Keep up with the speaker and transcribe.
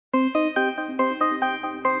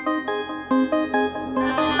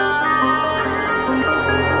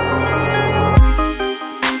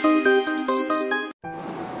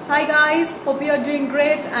guys, hope you are doing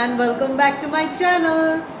great and welcome back to my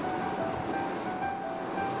channel.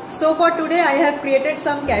 So for today I have created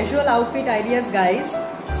some casual outfit ideas guys.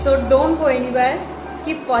 So don't go anywhere,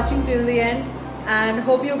 keep watching till the end and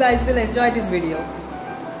hope you guys will enjoy this video.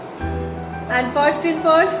 And first,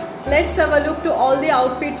 let's have a look to all the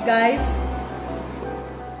outfits guys.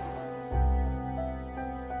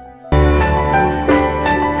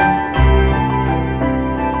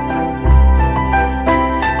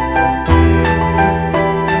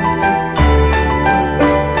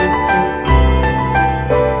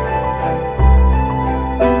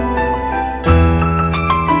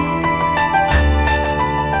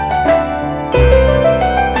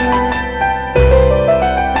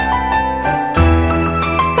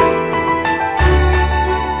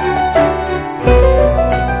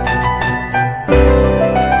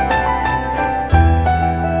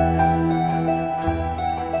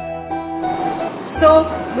 So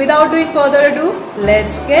without doing further ado,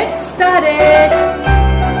 let's get started.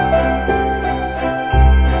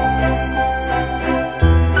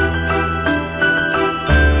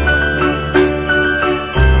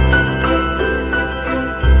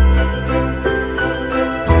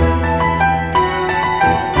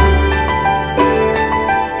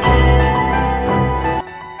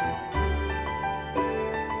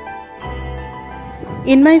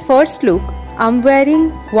 In my first look, I'm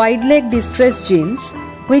wearing wide leg distressed jeans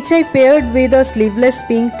which I paired with a sleeveless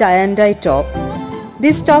pink tie and dye top.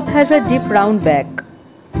 This top has a deep round back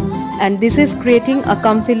and this is creating a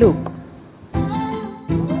comfy look.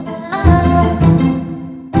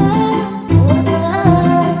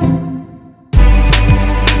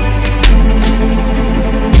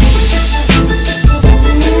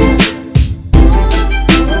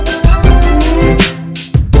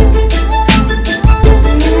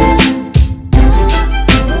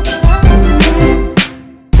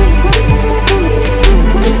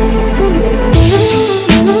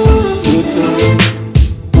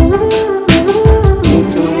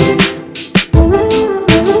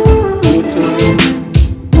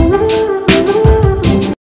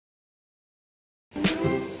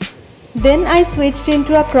 Then I switched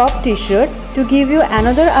into a crop t-shirt to give you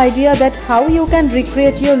another idea that how you can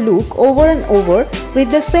recreate your look over and over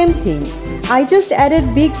with the same thing. I just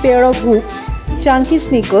added big pair of hoops, chunky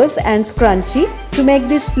sneakers and scrunchie to make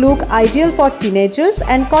this look ideal for teenagers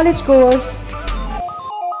and college goers.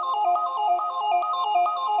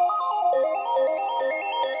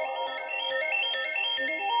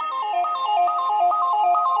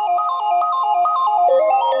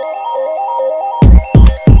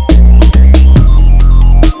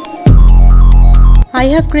 I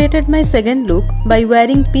have created my second look by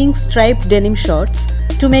wearing pink striped denim shorts.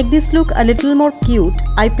 To make this look a little more cute,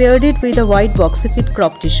 I paired it with a white boxy fit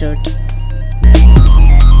crop t-shirt.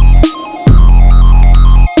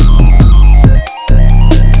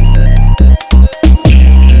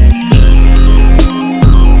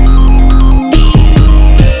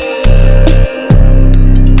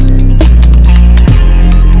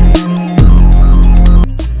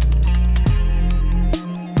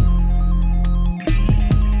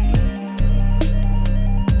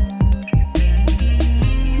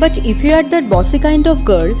 But if you are that bossy kind of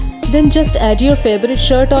girl, then just add your favorite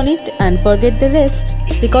shirt on it and forget the rest,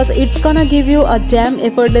 because it's gonna give you a damn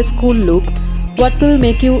effortless cool look what will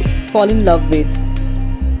make you fall in love with.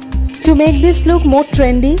 To make this look more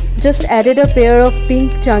trendy, just added a pair of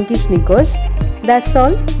pink chunky sneakers. That's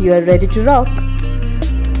all, you are ready to rock.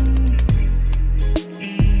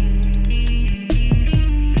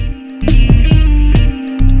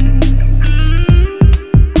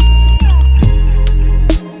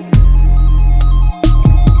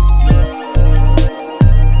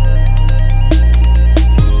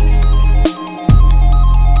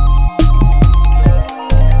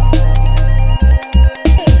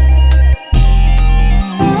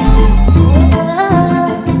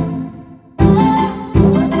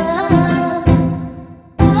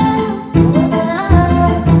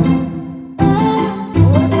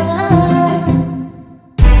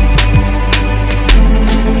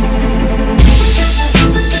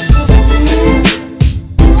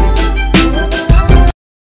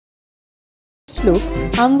 Look,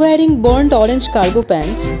 I'm wearing burnt orange cargo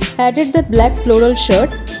pants, added the black floral shirt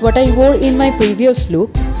what I wore in my previous look,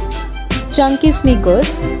 chunky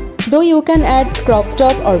sneakers, though you can add crop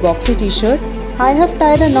top or boxy t-shirt. I have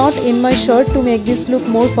tied a knot in my shirt to make this look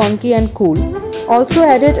more funky and cool. Also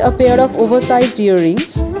added a pair of oversized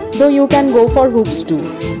earrings, though you can go for hoops too.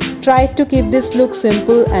 Tried to keep this look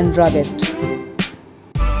simple and rugged.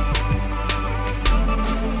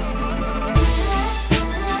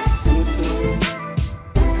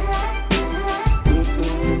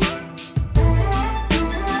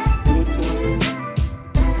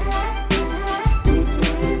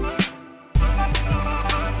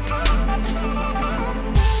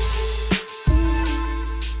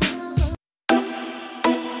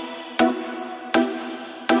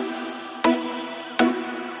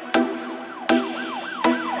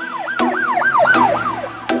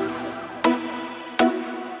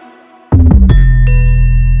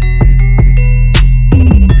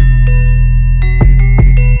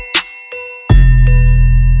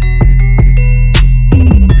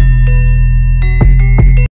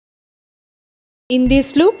 In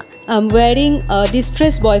this look, I'm wearing a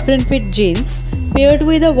distressed boyfriend fit jeans paired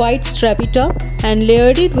with a white strappy top and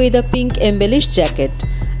layered it with a pink embellished jacket,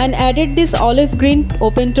 and added this olive green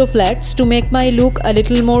open toe flats to make my look a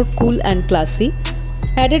little more cool and classy.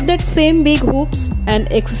 Added that same big hoops and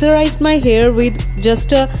accessorized my hair with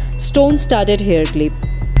just a stone studded hair clip.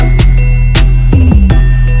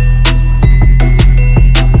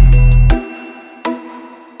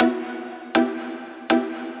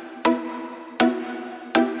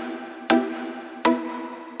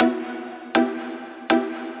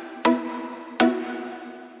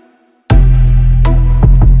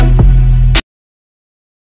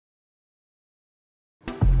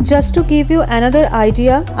 Just to give you another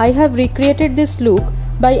idea, I have recreated this look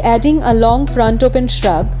by adding a long front open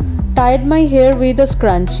shrug, tied my hair with a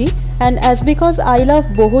scrunchie, and as because I love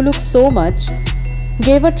boho look so much,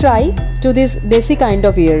 gave a try to this desi kind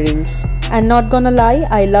of earrings. And not gonna lie,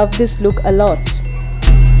 I love this look a lot.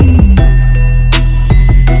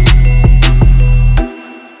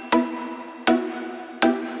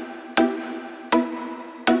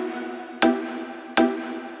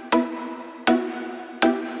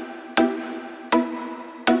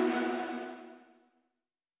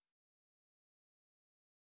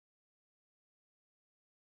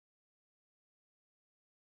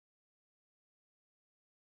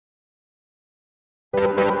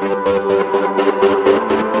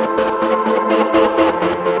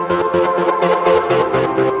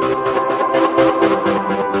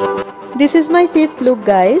 This is my fifth look,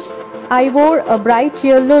 guys. I wore a bright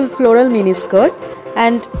yellow floral miniskirt,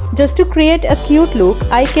 and just to create a cute look,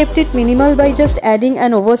 I kept it minimal by just adding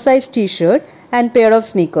an oversized t-shirt and pair of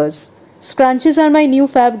sneakers. Scrunchies are my new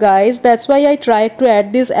fab, guys. That's why I tried to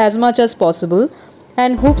add this as much as possible.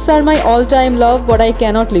 And hoops are my all-time love, what I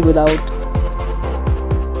cannot live without.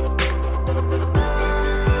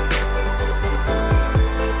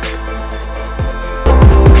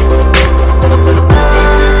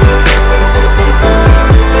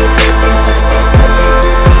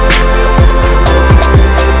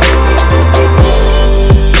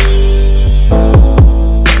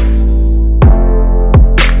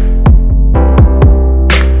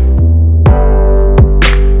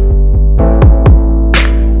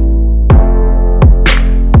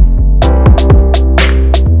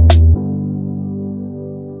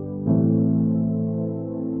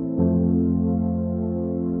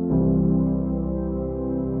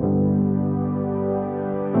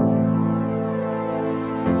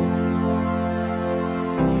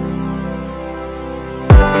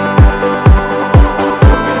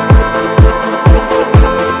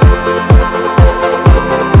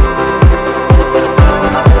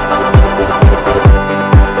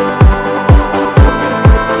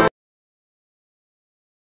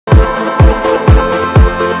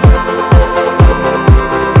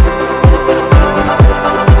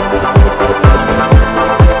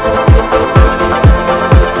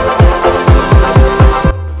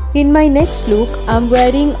 In my next look, I'm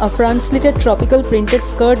wearing a front slitted tropical printed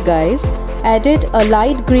skirt, guys. Added a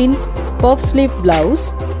light green puff sleeve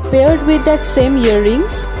blouse paired with that same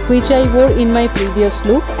earrings which I wore in my previous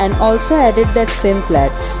look, and also added that same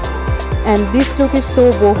flats. And this look is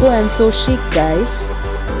so boho and so chic, guys.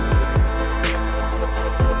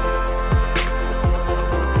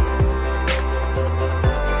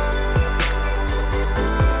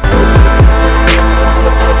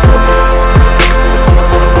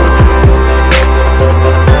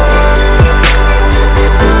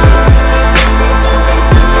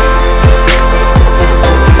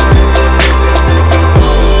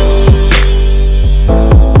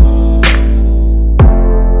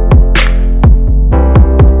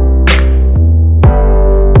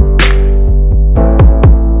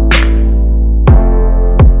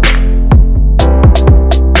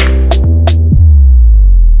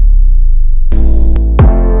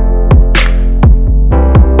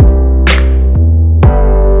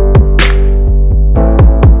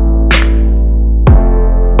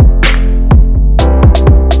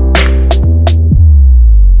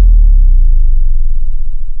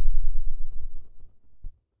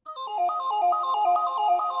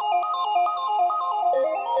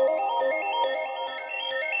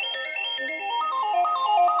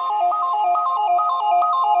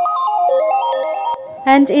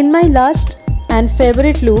 And in my last and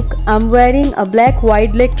favorite look, I'm wearing a black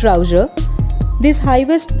wide leg trouser. This high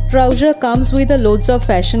waist trouser comes with a loads of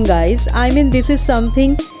fashion, guys. I mean, this is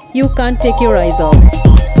something you can't take your eyes off.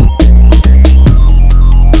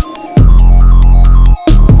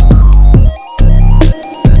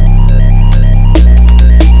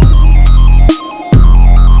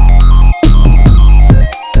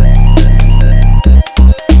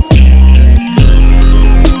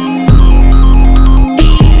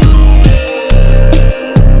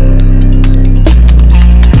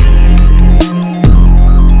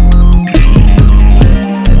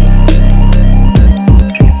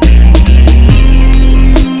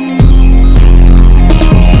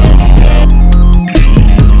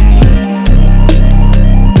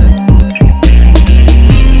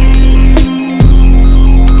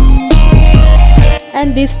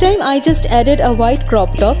 and this time I just added a white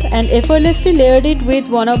crop top and effortlessly layered it with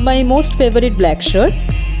one of my most favorite black shirt,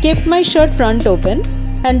 kept my shirt front open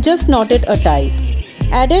and just knotted a tie.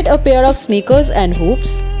 Added a pair of sneakers and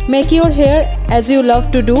hoops, make your hair as you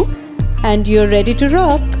love to do, and you're ready to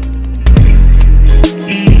rock.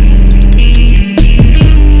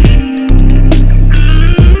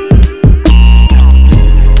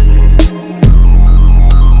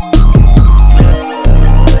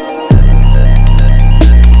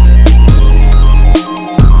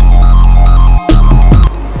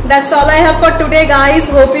 That's all I have for today, guys.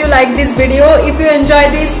 Hope you like this video. If you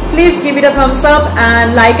enjoyed this, please give it a thumbs up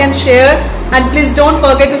and like and share, and please don't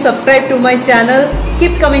forget to subscribe to my channel.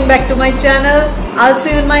 Keep coming back to my channel. I'll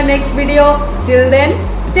see you in my next video. Till then,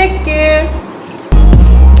 take care.